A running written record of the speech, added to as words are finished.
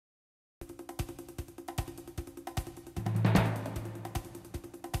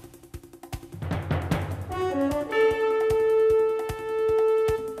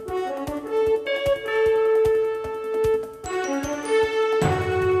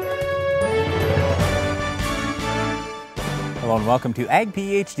Hello and welcome to Ag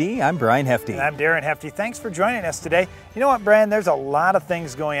PhD. I'm Brian Hefty. And I'm Darren Hefty. Thanks for joining us today. You know what, Brian? There's a lot of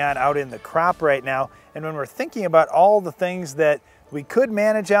things going on out in the crop right now. And when we're thinking about all the things that we could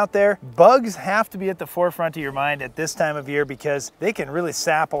manage out there, bugs have to be at the forefront of your mind at this time of year because they can really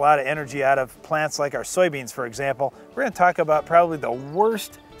sap a lot of energy out of plants like our soybeans, for example. We're going to talk about probably the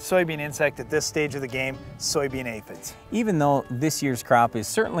worst soybean insect at this stage of the game, soybean aphids. Even though this year's crop is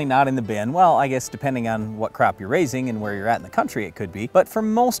certainly not in the bin, well, I guess depending on what crop you're raising and where you're at in the country it could be, but for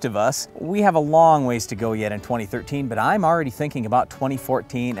most of us, we have a long ways to go yet in 2013, but I'm already thinking about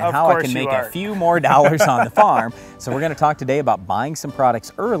 2014 and how I can make a few more dollars on the farm. So we're going to talk today about buying some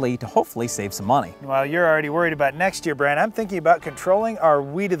products early to hopefully save some money. Well, you're already worried about next year, Brian. I'm thinking about controlling our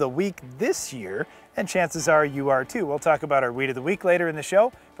weed of the week this year, and chances are you are too. We'll talk about our weed of the week later in the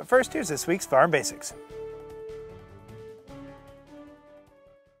show, but first, here's this week's Farm Basics.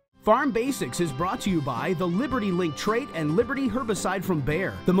 Farm Basics is brought to you by the Liberty Link trait and Liberty herbicide from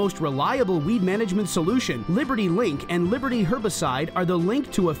Bayer. The most reliable weed management solution, Liberty Link and Liberty herbicide are the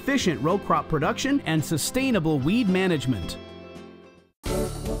link to efficient row crop production and sustainable weed management.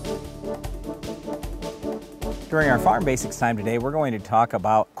 During our Farm Basics time today, we're going to talk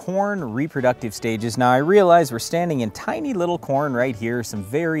about corn reproductive stages. Now, I realize we're standing in tiny little corn right here, some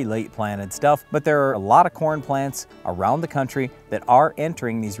very late planted stuff, but there are a lot of corn plants around the country that are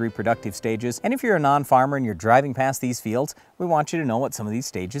entering these reproductive stages. And if you're a non-farmer and you're driving past these fields, we want you to know what some of these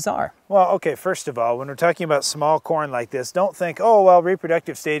stages are. Well, okay, first of all, when we're talking about small corn like this, don't think, oh, well,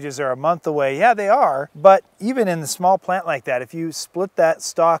 reproductive stages are a month away. Yeah, they are, but even in the small plant like that, if you split that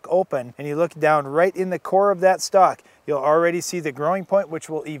stalk open and you look down right in the core of that stalk, you'll already see the growing point, which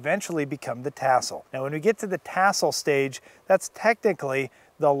will eventually become the tassel. Now, when we get to the tassel stage, that's technically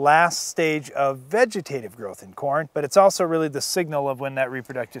the last stage of vegetative growth in corn, but it's also really the signal of when that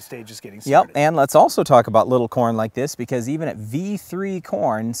reproductive stage is getting started. Yep, and let's also talk about little corn like this, because even at V3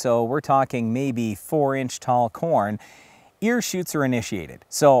 corn, so we're talking maybe 4-inch tall corn, ear shoots are initiated.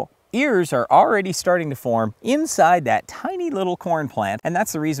 So ears are already starting to form inside that tiny little corn plant, and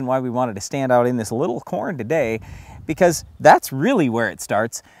that's the reason why we wanted to stand out in this little corn today, because that's really where it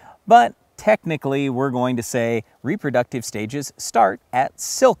starts. But technically, we're going to say reproductive stages start at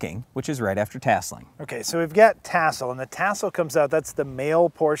silking, which is right after tasseling. Okay, so we've got tassel, and the tassel comes out, that's the male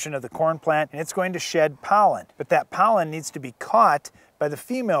portion of the corn plant, and it's going to shed pollen. But that pollen needs to be caught by the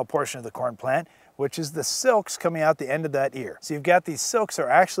female portion of the corn plant, which is the silks coming out the end of that ear. So you've got these silks are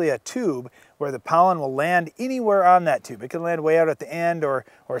actually a tube where the pollen will land anywhere on that tube. It can land way out at the end or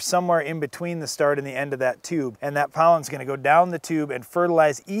somewhere in between the start and the end of that tube. And that pollen's gonna go down the tube and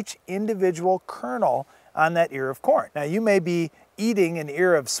fertilize each individual kernel on that ear of corn. Now, you may be eating an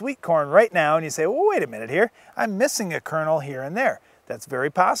ear of sweet corn right now and you say, well, wait a minute here, I'm missing a kernel here and there. That's very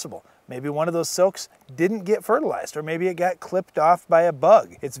possible. Maybe one of those silks didn't get fertilized, or maybe it got clipped off by a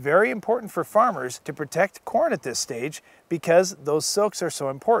bug. It's very important for farmers to protect corn at this stage because those silks are so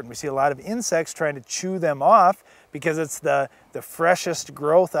important. We see a lot of insects trying to chew them off because it's the freshest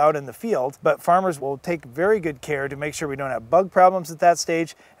growth out in the field, but farmers will take very good care to make sure we don't have bug problems at that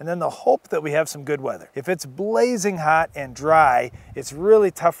stage, and then they'll hope that we have some good weather. If it's blazing hot and dry, it's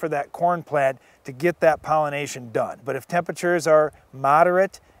really tough for that corn plant to get that pollination done. But if temperatures are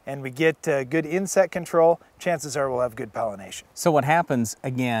moderate and we get good insect control, chances are we'll have good pollination. So what happens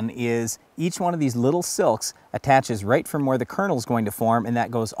again is each one of these little silks attaches right from where the kernel is going to form, and that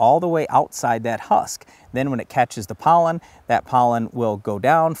goes all the way outside that husk. Then when it catches the pollen, that pollen will go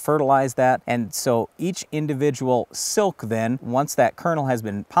down, fertilize that, and so each individual silk then, once that kernel has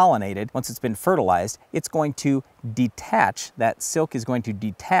been pollinated, once it's been fertilized, it's going to detach. That silk is going to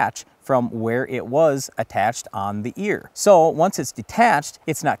detach from where it was attached on the ear. So once it's detached,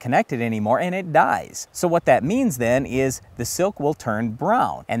 it's not connected anymore and it dies. So what that means then is the silk will turn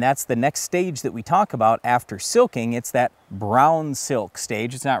brown, and that's the next stage that we talk about after silking. It's that brown silk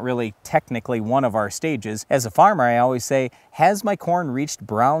stage. It's not really technically one of our stages. As a farmer, I always say, has my corn reached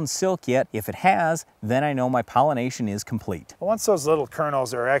brown silk yet? If it has, then I know my pollination is complete. Well, once those little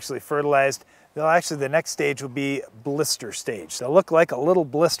kernels are actually fertilized, the next stage will be blister stage. They'll look like a little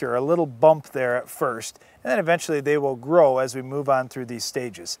blister, a little bump there at first, and then eventually they will grow as we move on through these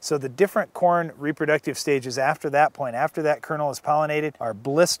stages. So the different corn reproductive stages after that point, after that kernel is pollinated, are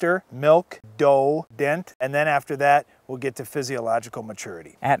blister, milk, dough, dent, and then after that, we'll get to physiological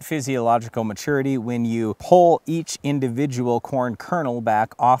maturity. At physiological maturity, when you pull each individual corn kernel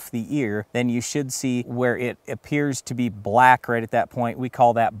back off the ear, then you should see where it appears to be black right at that point. We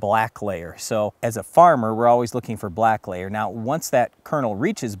call that black layer. So as a farmer, we're always looking for black layer. Now, once that kernel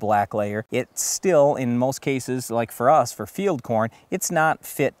reaches black layer, it's still, in most most cases, like for us, for field corn, it's not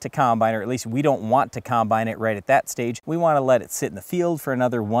fit to combine, or at least we don't want to combine it right at that stage. We want to let it sit in the field for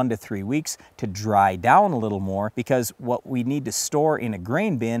another 1 to 3 weeks to dry down a little more, because what we need to store in a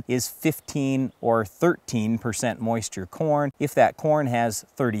grain bin is 15 or 13% moisture corn. If that corn has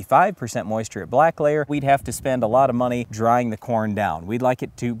 35% moisture at black layer, we'd have to spend a lot of money drying the corn down. We'd like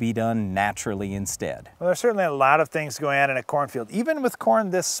it to be done naturally instead. Well, there's certainly a lot of things going on in a cornfield. Even with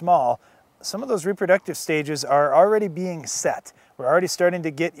corn this small, some of those reproductive stages are already being set. We're already starting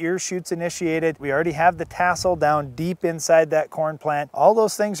to get ear shoots initiated. We already have the tassel down deep inside that corn plant. All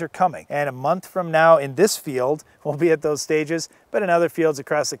those things are coming. And a month from now in this field, we'll be at those stages, but in other fields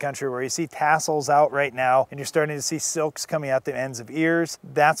across the country where you see tassels out right now and you're starting to see silks coming out the ends of ears,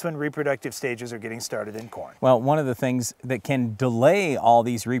 that's when reproductive stages are getting started in corn. Well, one of the things that can delay all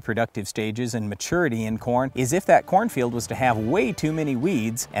these reproductive stages and maturity in corn is if that cornfield was to have way too many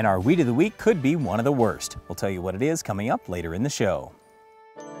weeds, and our weed of the week could be one of the worst. We'll tell you what it is coming up later in the show.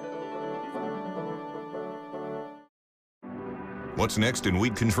 What's next in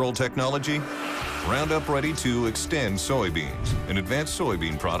weed control technology? Roundup Ready 2 Extend soybeans, an advanced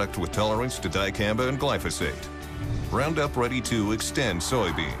soybean product with tolerance to dicamba and glyphosate. Roundup Ready 2 Extend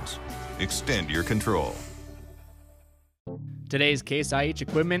soybeans. Extend your control. Today's Case IH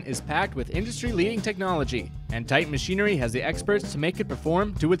equipment is packed with industry-leading technology, and Titan Machinery has the experts to make it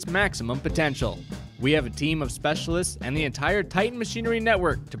perform to its maximum potential. We have a team of specialists and the entire Titan Machinery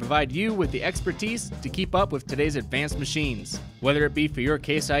network to provide you with the expertise to keep up with today's advanced machines. Whether it be for your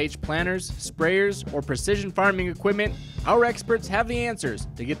Case IH planters, sprayers, or precision farming equipment, our experts have the answers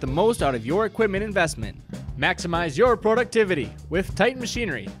to get the most out of your equipment investment. Maximize your productivity with Titan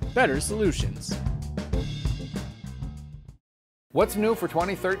Machinery. Better solutions. What's new for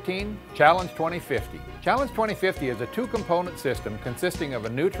 2013? Challenge 2050. Challenge 2050 is a two-component system consisting of a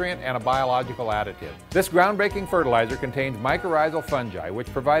nutrient and a biological additive. This groundbreaking fertilizer contains mycorrhizal fungi,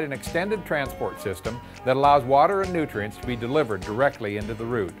 which provide an extended transport system that allows water and nutrients to be delivered directly into the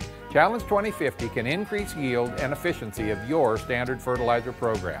root. Challenge 2050 can increase yield and efficiency of your standard fertilizer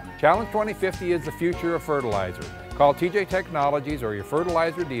program. Challenge 2050 is the future of fertilizer. Call TJ Technologies or your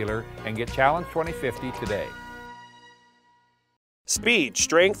fertilizer dealer and get Challenge 2050 today. Speed,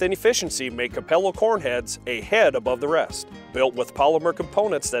 strength, and efficiency make Capello corn heads a head above the rest. Built with polymer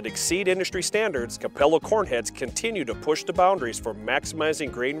components that exceed industry standards, Capello corn heads continue to push the boundaries for maximizing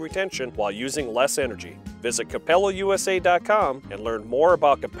grain retention while using less energy. Visit CapelloUSA.com and learn more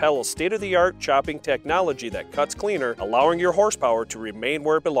about Capello's state-of-the-art chopping technology that cuts cleaner, allowing your horsepower to remain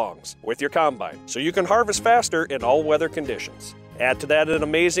where it belongs, with your combine, so you can harvest faster in all weather conditions. Add to that an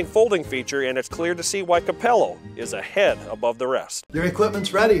amazing folding feature, and it's clear to see why Capello is a head above the rest. Your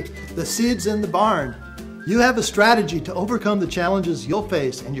equipment's ready. The seed's in the barn. You have a strategy to overcome the challenges you'll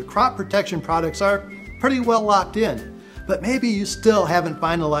face, and your crop protection products are pretty well locked in. But maybe you still haven't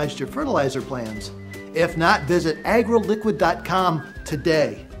finalized your fertilizer plans. If not, visit agroliquid.com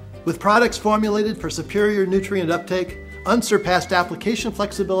today. With products formulated for superior nutrient uptake, unsurpassed application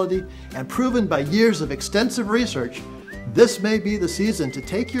flexibility, and proven by years of extensive research, this may be the season to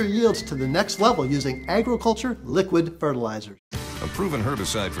take your yields to the next level using agriculture liquid fertilizers. A proven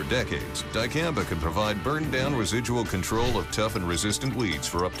herbicide for decades, dicamba can provide burn-down residual control of tough and resistant weeds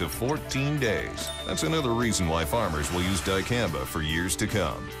for up to 14 days. That's another reason why farmers will use dicamba for years to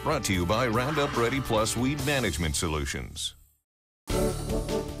come. Brought to you by Roundup Ready Plus Weed Management Solutions. It's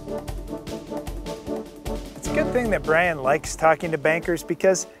a good thing that Brian likes talking to bankers,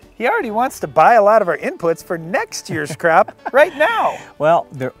 because he already wants to buy a lot of our inputs for next year's crop right now. Well,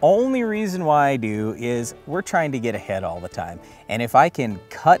 the only reason why I do is we're trying to get ahead all the time. And if I can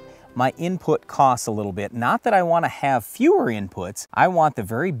cut my input costs a little bit, not that I want to have fewer inputs, I want the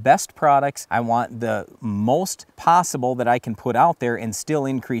very best products, I want the most possible that I can put out there and still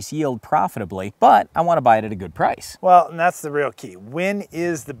increase yield profitably, but I want to buy it at a good price. Well, and that's the real key. When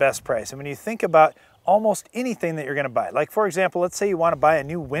is the best price? And when you think about almost anything that you're going to buy. Like, for example, let's say you want to buy a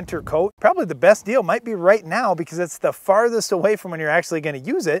new winter coat. Probably the best deal might be right now, because it's the farthest away from when you're actually going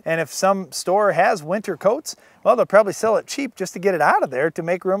to use it. And if some store has winter coats, well, they'll probably sell it cheap just to get it out of there to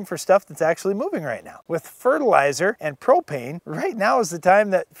make room for stuff that's actually moving right now. With fertilizer and propane, right now is the time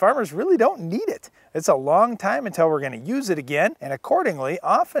that farmers really don't need it. It's a long time until we're going to use it again, and accordingly,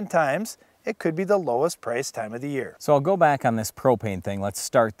 oftentimes, it could be the lowest price time of the year. So I'll go back on this propane thing. Let's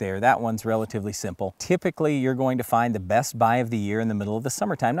start there. That one's relatively simple. Typically, you're going to find the best buy of the year in the middle of the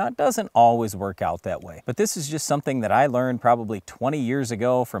summertime. Now, it doesn't always work out that way, but this is just something that I learned probably 20 years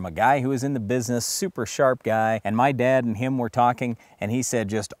ago from a guy who was in the business, super sharp guy, and my dad and him were talking, and he said,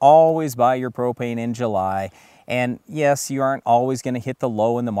 just always buy your propane in July. And yes, you aren't always going to hit the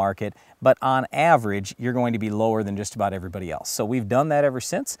low in the market, but on average, you're going to be lower than just about everybody else. So we've done that ever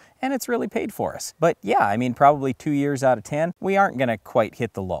since, and it's really paid for us. But yeah, I mean, probably 2 years out of 10, we aren't going to quite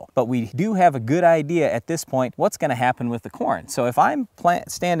hit the low. But we do have a good idea at this point what's going to happen with the corn. So if I'm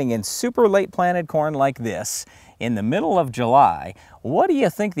standing in super late planted corn like this in the middle of July, what do you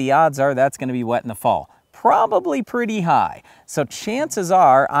think the odds are that's going to be wet in the fall? Probably pretty high. So chances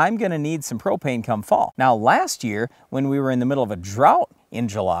are I'm going to need some propane come fall. Now last year, when we were in the middle of a drought in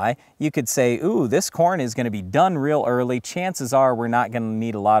July, you could say, ooh, this corn is going to be done real early. Chances are we're not going to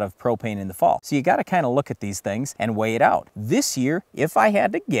need a lot of propane in the fall. So you got to kind of look at these things and weigh it out. This year, if I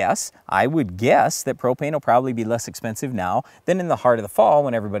had to guess, I would guess that propane will probably be less expensive now than in the heart of the fall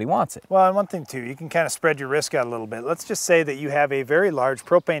when everybody wants it. Well, and one thing too, you can kind of spread your risk out a little bit. Let's just say that you have a very large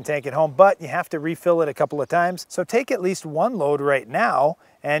propane tank at home, but you have to refill it a couple of times. So take at least one load right now,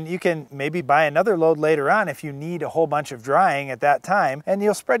 and you can maybe buy another load later on if you need a whole bunch of drying at that time, and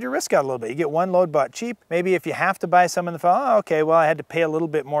you'll spread your risk out a little bit. You get one load bought cheap. Maybe if you have to buy some in the fall, oh, okay, well, I had to pay a little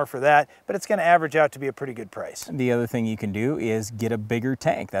bit more for that, but it's going to average out to be a pretty good price. The other thing you can do is get a bigger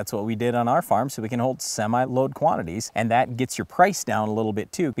tank. That's what we did on our farm, so we can hold semi-load quantities, and that gets your price down a little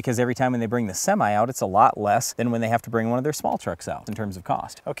bit too, because every time when they bring the semi out, it's a lot less than when they have to bring one of their small trucks out in terms of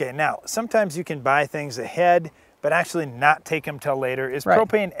cost. Okay, now, sometimes you can buy things ahead, but actually not take them till later. Is right.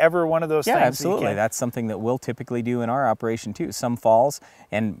 propane ever one of those things? Yeah, absolutely. That's something that we'll typically do in our operation too. Some falls,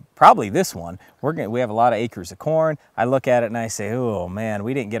 and probably this one, we have a lot of acres of corn. I look at it and I say, oh man,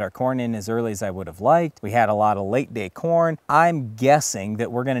 we didn't get our corn in as early as I would have liked. We had a lot of late day corn. I'm guessing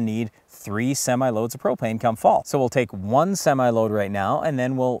that we're gonna need 3 semi-loads of propane come fall. So we'll take 1 semi-load right now, and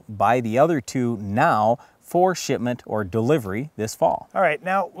then we'll buy the other 2 now for shipment or delivery this fall. All right,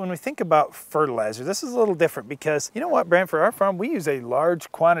 now when we think about fertilizer, this is a little different because, you know what, Brent, for our farm, we use a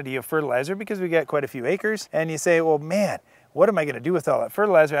large quantity of fertilizer because we got quite a few acres. And you say, well, man, what am I going to do with all that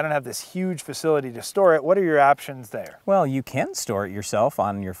fertilizer? I don't have this huge facility to store it. What are your options there? Well, you can store it yourself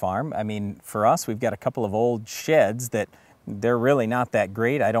on your farm. I mean, for us, we've got a couple of old sheds that they're really not that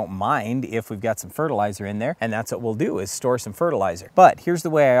great. I don't mind if we've got some fertilizer in there, and that's what we'll do, is store some fertilizer. But here's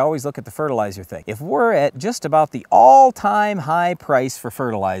the way I always look at the fertilizer thing. If we're at just about the all-time high price for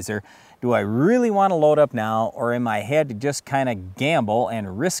fertilizer, do I really want to load up now, or am I head to just kind of gamble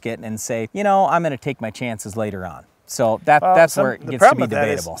and risk it and say, you know, I'm going to take my chances later on? So that's where it gets to be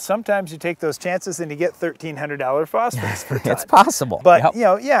debatable. Sometimes you take those chances and you get $1,300 phosphorus per ton. It's possible. But yep. you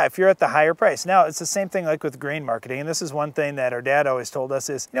know, yeah, if you're at the higher price. Now, it's the same thing like with grain marketing, and this is one thing that our dad always told us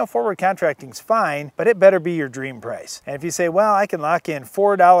is, you know, forward contracting's fine, but it better be your dream price. And if you say, well, I can lock in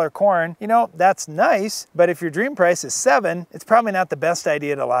 $4 corn, you know, that's nice, but if your dream price is $7, it's probably not the best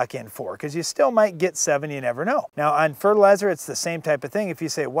idea to lock in $4, because you still might get $7, you never know. Now, on fertilizer, it's the same type of thing. If you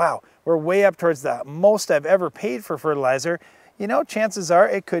say, wow, we're way up towards the most I've ever paid for fertilizer, you know, chances are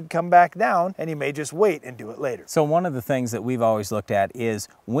it could come back down, and you may just wait and do it later. So one of the things that we've always looked at is,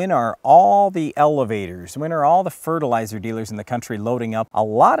 when are all the elevators, when are all the fertilizer dealers in the country loading up? A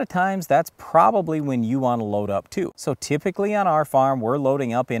lot of times that's probably when you want to load up too. So typically on our farm, we're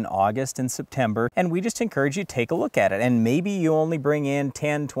loading up in August and September, and we just encourage you to take a look at it. And maybe you only bring in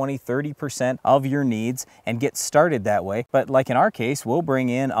 10, 20, 30% of your needs and get started that way. But like in our case, we'll bring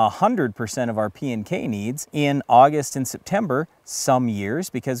in 100% of our P&K needs in August and September some years,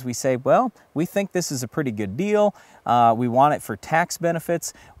 because we say, well, we think this is a pretty good deal. We want it for tax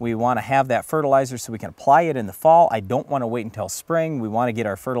benefits. We want to have that fertilizer so we can apply it in the fall. I don't want to wait until spring. We want to get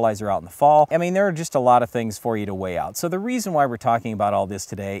our fertilizer out in the fall. I mean, there are just a lot of things for you to weigh out. So the reason why we're talking about all this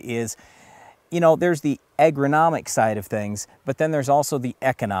today is, you know, there's the agronomic side of things, but then there's also the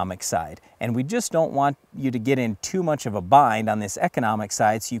economic side. And we just don't want you to get in too much of a bind on this economic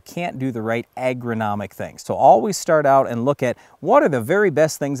side, so you can't do the right agronomic things. So always start out and look at, what are the very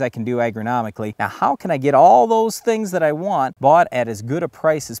best things I can do agronomically? Now, how can I get all those things that I want bought at as good a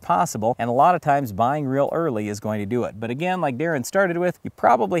price as possible? And a lot of times buying real early is going to do it. But again, like Darren started with, you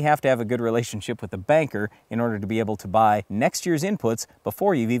probably have to have a good relationship with a banker in order to be able to buy next year's inputs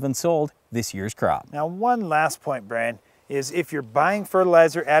before you've even sold this year's crop. Now, one last point, Brian, is if you're buying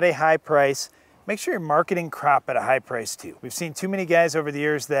fertilizer at a high price, make sure you're marketing crop at a high price too. We've seen too many guys over the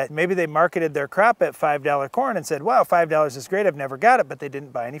years that maybe they marketed their crop at $5 corn and said, wow, $5 is great, I've never got it, but they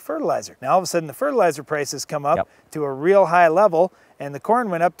didn't buy any fertilizer. Now all of a sudden the fertilizer prices come up to a real high level, and the corn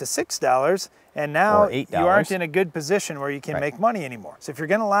went up to $6, and now you aren't in a good position where you can make money anymore. So if you're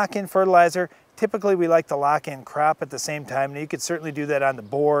gonna lock in fertilizer, Typically we like to lock in crop at the same time. Now you could certainly do that on the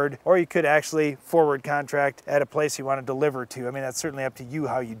board, or you could actually forward contract at a place you want to deliver to. I mean, that's certainly up to you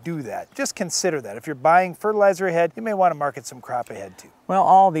how you do that. Just consider that. If you're buying fertilizer ahead, you may want to market some crop ahead too. Well,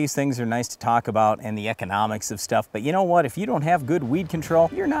 all these things are nice to talk about and the economics of stuff, but you know what? If you don't have good weed control,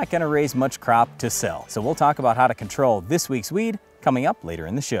 you're not going to raise much crop to sell. So we'll talk about how to control this week's weed coming up later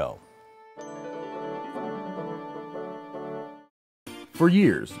in the show. For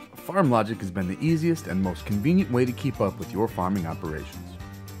years, FarmLogic has been the easiest and most convenient way to keep up with your farming operations.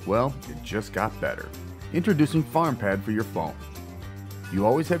 Well, it just got better. Introducing FarmPad for your phone. You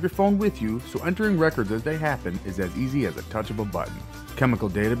always have your phone with you, so entering records as they happen is as easy as a touch of a button. Chemical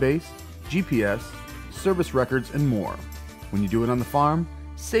database, GPS, service records, and more. When you do it on the farm,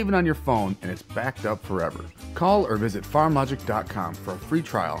 save it on your phone and it's backed up forever. Call or visit farmlogic.com for a free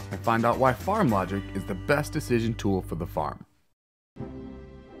trial and find out why FarmLogic is the best decision tool for the farm.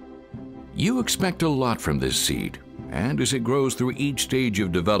 You expect a lot from this seed, and as it grows through each stage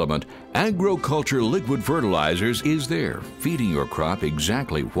of development, Agriculture Liquid Fertilizers is there, feeding your crop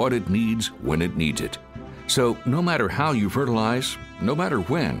exactly what it needs when it needs it. So no matter how you fertilize, no matter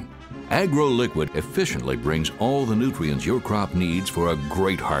when, AgroLiquid efficiently brings all the nutrients your crop needs for a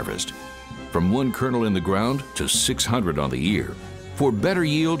great harvest. From 1 kernel in the ground to 600 on the ear. For better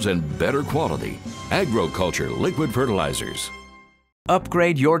yields and better quality, Agriculture Liquid Fertilizers.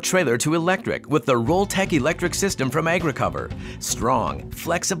 Upgrade your trailer to electric with the Rolltech electric system from AgriCover. Strong,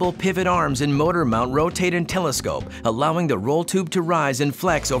 flexible pivot arms and motor mount rotate and telescope, allowing the roll tube to rise and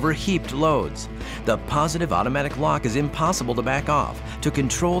flex over heaped loads. The positive automatic lock is impossible to back off to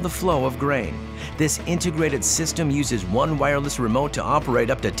control the flow of grain. This integrated system uses one wireless remote to operate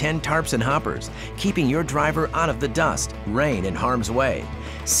up to 10 tarps and hoppers, keeping your driver out of the dust, rain, and harm's way.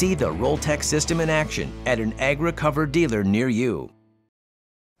 See the Rolltech system in action at an AgriCover dealer near you.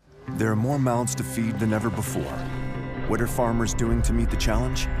 There are more mouths to feed than ever before. What are farmers doing to meet the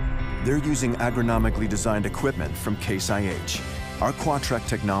challenge? They're using agronomically designed equipment from Case IH. Our Quatrac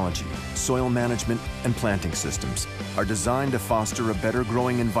technology, soil management, and planting systems are designed to foster a better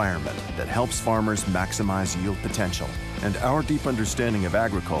growing environment that helps farmers maximize yield potential. And our deep understanding of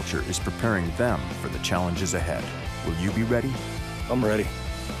agriculture is preparing them for the challenges ahead. Will you be ready? I'm ready.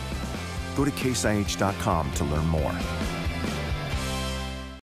 Go to caseih.com to learn more.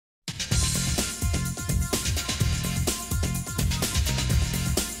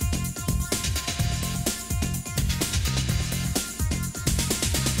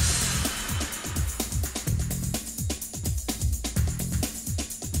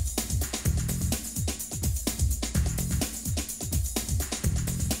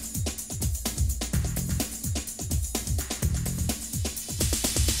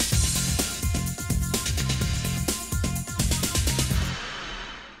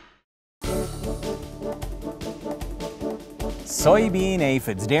 Soybean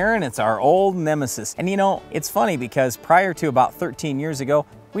aphids. Darren, it's our old nemesis. And you know, it's funny because prior to about 13 years ago,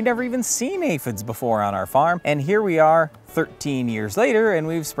 we'd never even seen aphids before on our farm. And here we are 13 years later, and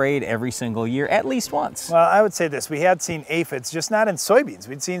we've sprayed every single year at least once. Well, I would say this, we had seen aphids, just not in soybeans.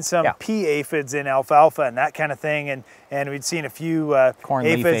 We'd seen some pea aphids in alfalfa and that kind of thing, and we'd seen a few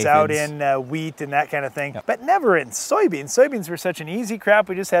aphids out in wheat and that kind of thing, but never in soybeans. Soybeans were such an easy crop.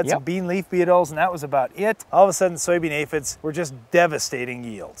 We just had some bean leaf beetles, and that was about it. All of a sudden, soybean aphids were just devastating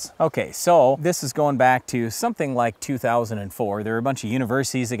yields. Okay, so this is going back to something like 2004. There were a bunch of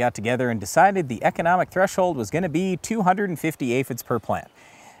universities that got together and decided the economic threshold was going to be 250 aphids per plant.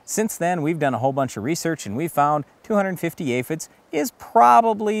 Since then, we've done a whole bunch of research and we found 250 aphids is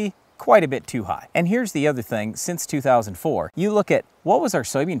probably quite a bit too high. And here's the other thing, since 2004, you look at what was our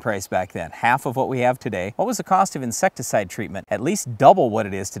soybean price back then? Half of what we have today. What was the cost of insecticide treatment? At least double what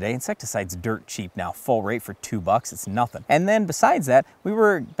it is today. Insecticide's dirt cheap now, full rate for $2, it's nothing. And then besides that, we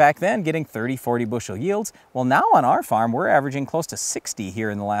were back then getting 30, 40 bushel yields. Well, now on our farm, we're averaging close to 60 here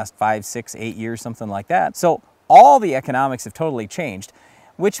in the last 5, 6, 8 years, something like that. So all the economics have totally changed,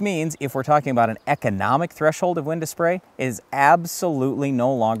 which means if we're talking about an economic threshold of when to spray, it is absolutely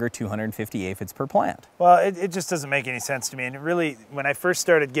no longer 250 aphids per plant. Well, it just doesn't make any sense to me. And really, when I first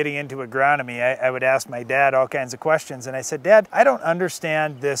started getting into agronomy, I would ask my dad all kinds of questions. And I said, Dad, I don't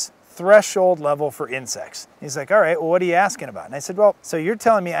understand this threshold level for insects. He's like, all right, well, what are you asking about? And I said, well, so you're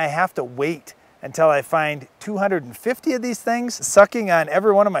telling me I have to wait until I find 250 of these things sucking on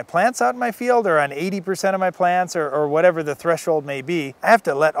every one of my plants out in my field, or on 80% of my plants, or whatever the threshold may be. I have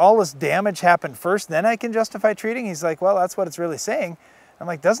to let all this damage happen first, then I can justify treating? He's like, well, that's what it's really saying. I'm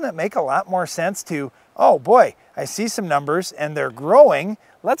like, doesn't it make a lot more sense to oh boy, I see some numbers and they're growing.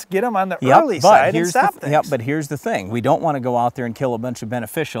 Let's get them on the early side and stop things. Yep, but here's the thing. We don't want to go out there and kill a bunch of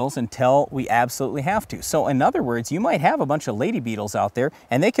beneficials until we absolutely have to. So in other words, you might have a bunch of lady beetles out there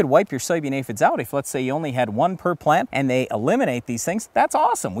and they could wipe your soybean aphids out. If let's say you only had one per plant and they eliminate these things, that's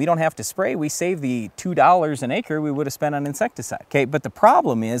awesome. We don't have to spray. We save the $2 an acre we would have spent on insecticide. Okay, but the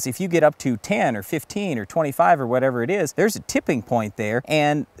problem is if you get up to 10 or 15 or 25 or whatever it is, there's a tipping point there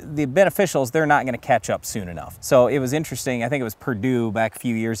and the beneficials, they're not going to catch up soon enough. So it was interesting. I think it was Purdue back a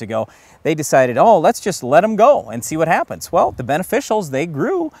few years ago. They decided, oh, let's just let them go and see what happens. Well, the beneficials, they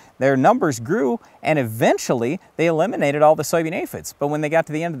grew, their numbers grew, and eventually they eliminated all the soybean aphids. But when they got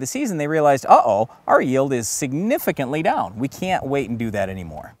to the end of the season, they realized, uh-oh, our yield is significantly down. We can't wait and do that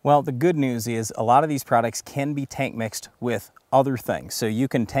anymore. Well, the good news is a lot of these products can be tank mixed with other things. So you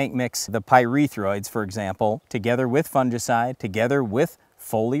can tank mix the pyrethroids, for example, together with fungicide, together with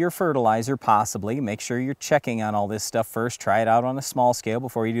foliar fertilizer, possibly. Make sure you're checking on all this stuff first. Try it out on a small scale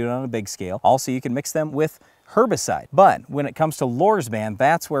before you do it on a big scale. Also, you can mix them with herbicide. But when it comes to Lorsban,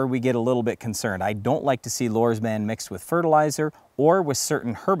 that's where we get a little bit concerned. I don't like to see Lorsban mixed with fertilizer or with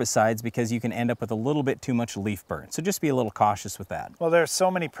certain herbicides because you can end up with a little bit too much leaf burn. So just be a little cautious with that. Well, there are so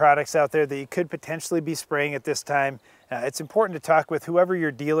many products out there that you could potentially be spraying at this time. It's important to talk with whoever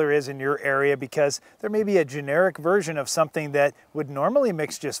your dealer is in your area because there may be a generic version of something that would normally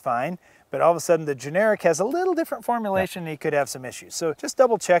mix just fine, but all of a sudden the generic has a little different formulation and you could have some issues. So just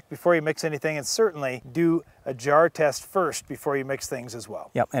double check before you mix anything and certainly do a jar test first before you mix things as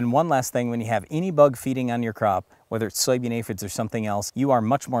well. Yep, and one last thing, when you have any bug feeding on your crop, whether it's soybean aphids or something else, you are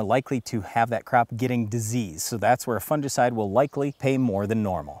much more likely to have that crop getting disease. So that's where a fungicide will likely pay more than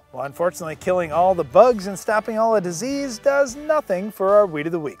normal. Well, unfortunately, killing all the bugs and stopping all the disease does nothing for our Weed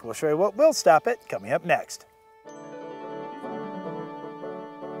of the Week. We'll show you what will stop it coming up next.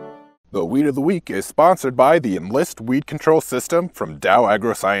 The Weed of the Week is sponsored by the Enlist Weed Control System from Dow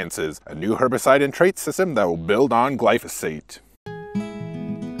AgroSciences, a new herbicide and trait system that will build on glyphosate.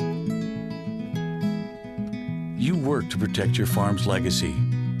 You work to protect your farm's legacy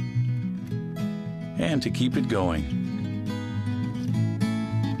and to keep it going.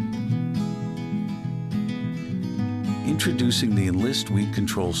 Introducing the Enlist Weed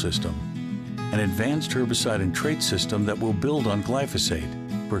Control System, an advanced herbicide and trait system that will build on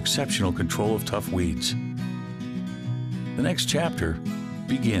glyphosate for exceptional control of tough weeds. The next chapter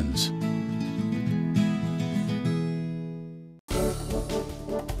begins.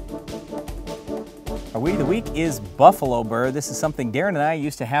 Our Weed of the Week is Buffalobur. This is something Darren and I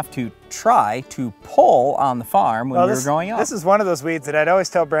used to have to try to pull on the farm when we were growing up. This is one of those weeds that I'd always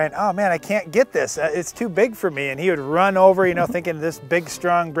tell Brian, oh man, I can't get this. It's too big for me. And he would run over, you know, thinking this big,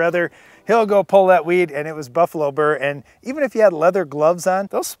 strong brother, he'll go pull that weed, and it was Buffalobur. And even if you had leather gloves on,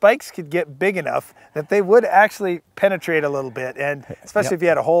 those spikes could get big enough that they would actually penetrate a little bit. And especially if you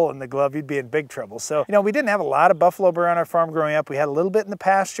had a hole in the glove, you'd be in big trouble. So, you know, we didn't have a lot of Buffalobur on our farm growing up. We had a little bit in the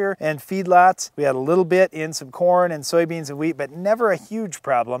pasture and feedlots. We had a little bit in some corn and soybeans and wheat, but never a huge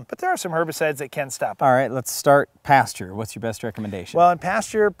problem. But there are some herbicides that can stop it. All right, let's start pasture. What's your best recommendation? Well, in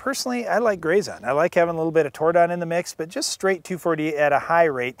pasture, personally, I like Grazon. I like having a little bit of Tordon in the mix, but just straight 2,4-D at a high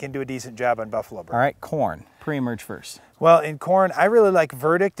rate can do a decent job on Buffalobur. All right, corn. Pre-emerge first. Well, in corn, I really like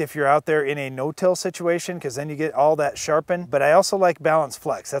Verdict if you're out there in a no-till situation, because then you get all that sharpened. But I also like Balance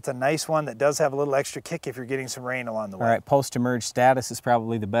Flex. That's a nice one that does have a little extra kick if you're getting some rain along the way. All right, post-emerge Status is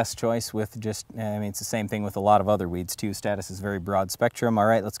probably the best choice with just, I mean, it's the same thing with a lot of other weeds too. Status is very broad spectrum. All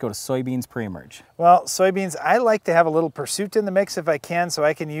right, let's go to soybeans pre-emerge. Well, soybeans, I like to have a little Pursuit in the mix if I can, so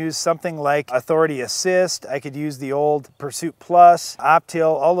I can use something like Authority Assist. I could use the old Pursuit Plus,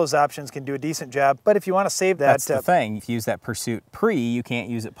 Optil. All those options can do a decent job. But if you want to save that... That's the thing. If you use that Pursuit pre, you can't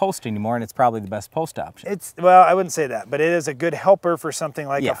use it post anymore, and it's probably the best post option. Well, I wouldn't say that, but it is a good helper for something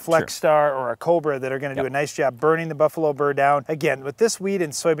like a Flex Star or a Cobra that are going to do a nice job burning the Buffalobur down. Again, with this weed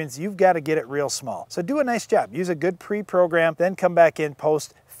and soybeans, you've got to get it real small. So do a nice job. Use a good pre-program, then come back in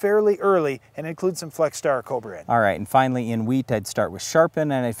post fairly early and include some Flex Star or Cobra in. All right, and finally in wheat, I'd start with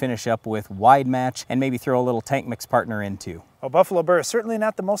Sharpen, and I'd finish up with Wide Match, and maybe throw a little tank mix partner in too. Well, Buffalobur is certainly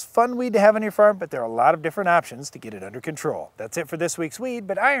not the most fun weed to have on your farm, but there are a lot of different options to get it under control. That's it for this week's weed,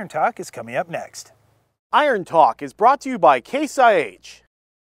 but Iron Talk is coming up next. Iron Talk is brought to you by Case IH.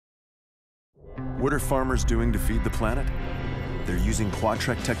 What are farmers doing to feed the planet? They're using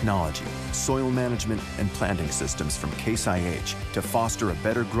Quadtrac technology, soil management, and planting systems from Case IH to foster a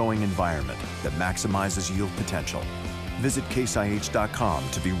better growing environment that maximizes yield potential. Visit caseih.com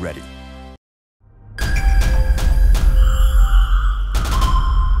to be ready.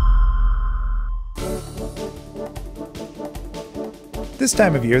 This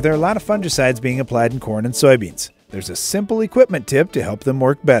time of year, there are a lot of fungicides being applied in corn and soybeans. There's a simple equipment tip to help them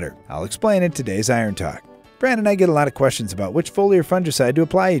work better. I'll explain in today's Iron Talk. Brad and I get a lot of questions about which foliar fungicide to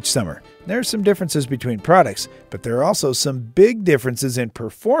apply each summer. There are some differences between products, but there are also some big differences in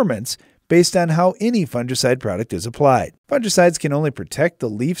performance based on how any fungicide product is applied. Fungicides can only protect the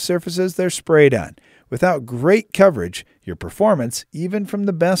leaf surfaces they're sprayed on. Without great coverage, your performance, even from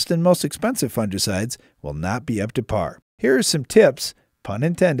the best and most expensive fungicides, will not be up to par. Here are some tips, pun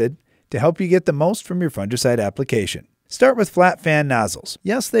intended, to help you get the most from your fungicide application. Start with flat fan nozzles.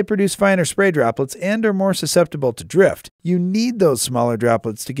 Yes, they produce finer spray droplets and are more susceptible to drift. You need those smaller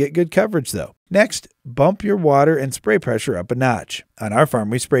droplets to get good coverage though. Next, bump your water and spray pressure up a notch. On our farm,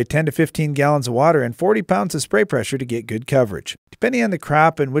 we spray 10 to 15 gallons of water and 40 pounds of spray pressure to get good coverage. Depending on the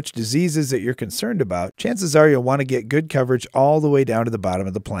crop and which diseases that you're concerned about, chances are you'll want to get good coverage all the way down to the bottom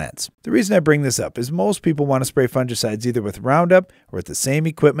of the plants. The reason I bring this up is most people want to spray fungicides either with Roundup or with the same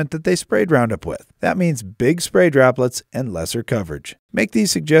equipment that they sprayed Roundup with. That means big spray droplets and lesser coverage. Make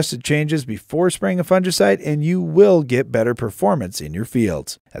these suggested changes before spraying a fungicide and you will get better performance in your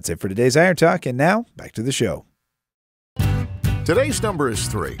fields. That's it for today's Iron Talk, and now back to the show. Today's number is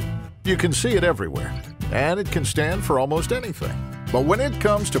 3. You can see it everywhere, and it can stand for almost anything. But when it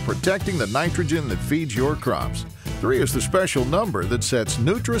comes to protecting the nitrogen that feeds your crops, 3 is the special number that sets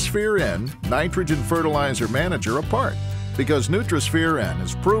Nutrisphere N, Nitrogen Fertilizer Manager, apart. Because Nutrisphere N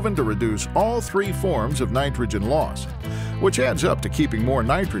is proven to reduce all 3 forms of nitrogen loss, which adds up to keeping more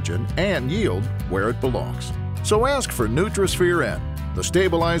nitrogen and yield where it belongs. So ask for Nutrisphere N, the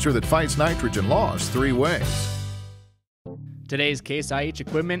stabilizer that fights nitrogen loss 3 ways. Today's Case IH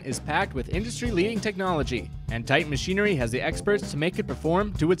equipment is packed with industry-leading technology, and Titan Machinery has the experts to make it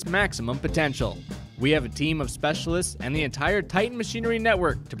perform to its maximum potential. We have a team of specialists and the entire Titan Machinery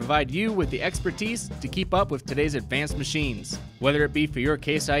network to provide you with the expertise to keep up with today's advanced machines. Whether it be for your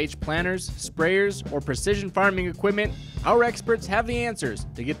Case IH planters, sprayers, or precision farming equipment, our experts have the answers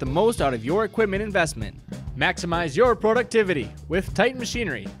to get the most out of your equipment investment. Maximize your productivity with Titan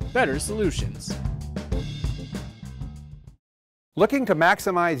Machinery. Better solutions. Looking to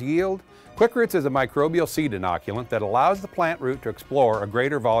maximize yield? Quick Roots is a microbial seed inoculant that allows the plant root to explore a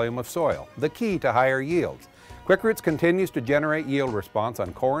greater volume of soil, the key to higher yields. Quick Roots continues to generate yield response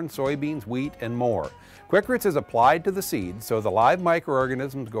on corn, soybeans, wheat, and more. Quick Roots is applied to the seeds so the live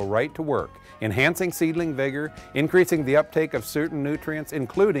microorganisms go right to work, enhancing seedling vigor, increasing the uptake of certain nutrients,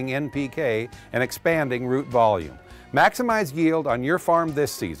 including NPK, and expanding root volume. Maximize yield on your farm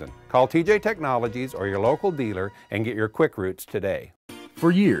this season. Call TJ Technologies or your local dealer and get your Quick Roots today.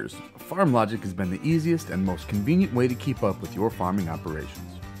 For years, FarmLogic has been the easiest and most convenient way to keep up with your farming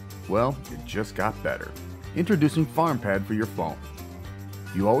operations. Well, it just got better. Introducing FarmPad for your phone.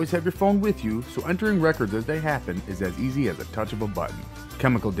 You always have your phone with you, so entering records as they happen is as easy as a touch of a button.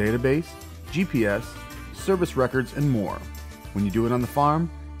 Chemical database, GPS, service records, and more. When you do it on the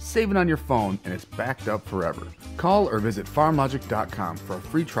farm, save it on your phone and it's backed up forever. Call or visit farmlogic.com for a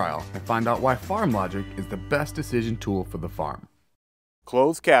free trial and find out why FarmLogic is the best decision tool for the farm.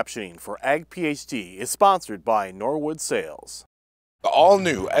 Closed captioning for Ag PhD is sponsored by Norwood Sales. The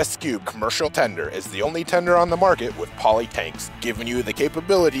all-new S-Cube commercial tender is the only tender on the market with poly tanks, giving you the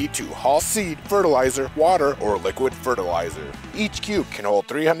capability to haul seed, fertilizer, water, or liquid fertilizer. Each cube can hold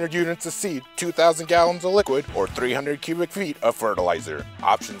 300 units of seed, 2,000 gallons of liquid, or 300 cubic feet of fertilizer.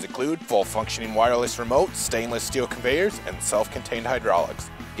 Options include full functioning wireless remote, stainless steel conveyors, and self-contained hydraulics.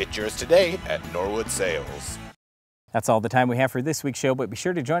 Get yours today at Norwood Sales. That's all the time we have for this week's show, but be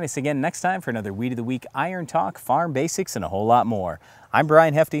sure to join us again next time for another Weed of the Week, Iron Talk, Farm Basics, and a whole lot more. I'm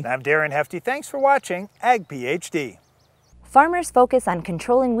Brian Hefty. And I'm Darren Hefty. Thanks for watching Ag PhD. Farmers focus on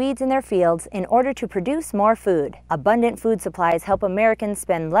controlling weeds in their fields in order to produce more food. Abundant food supplies help Americans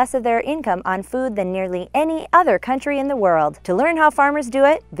spend less of their income on food than nearly any other country in the world. To learn how farmers do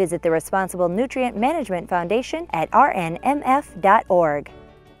it, visit the Responsible Nutrient Management Foundation at rnmf.org.